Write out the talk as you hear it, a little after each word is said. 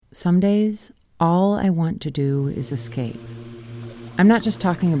Some days, all I want to do is escape. I'm not just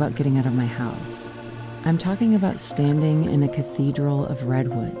talking about getting out of my house. I'm talking about standing in a cathedral of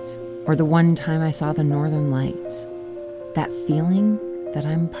redwoods, or the one time I saw the northern lights. That feeling that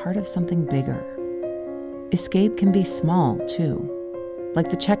I'm part of something bigger. Escape can be small, too. Like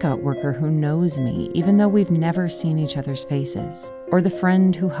the checkout worker who knows me, even though we've never seen each other's faces, or the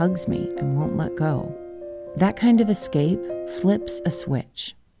friend who hugs me and won't let go. That kind of escape flips a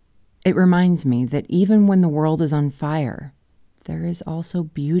switch. It reminds me that even when the world is on fire, there is also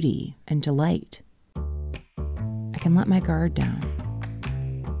beauty and delight. I can let my guard down.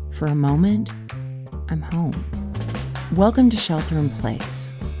 For a moment, I'm home. Welcome to Shelter in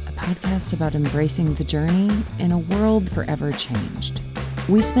Place, a podcast about embracing the journey in a world forever changed.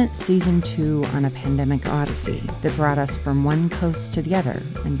 We spent season 2 on a pandemic odyssey that brought us from one coast to the other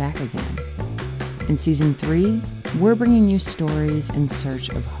and back again. In season 3, we're bringing you stories in search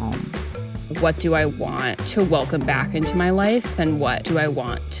of home. What do I want to welcome back into my life, and what do I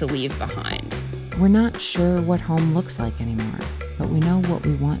want to leave behind? We're not sure what home looks like anymore, but we know what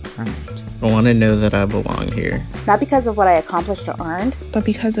we want from it. I want to know that I belong here. Not because of what I accomplished or earned, but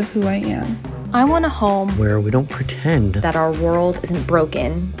because of who I am. I want a home where we don't pretend that our world isn't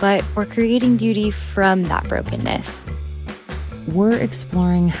broken, but we're creating beauty from that brokenness. We're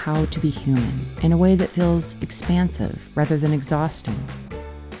exploring how to be human in a way that feels expansive rather than exhausting.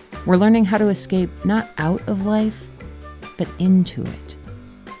 We're learning how to escape not out of life, but into it.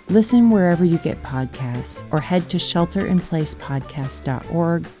 Listen wherever you get podcasts or head to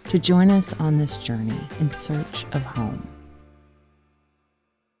shelterinplacepodcast.org to join us on this journey in search of home.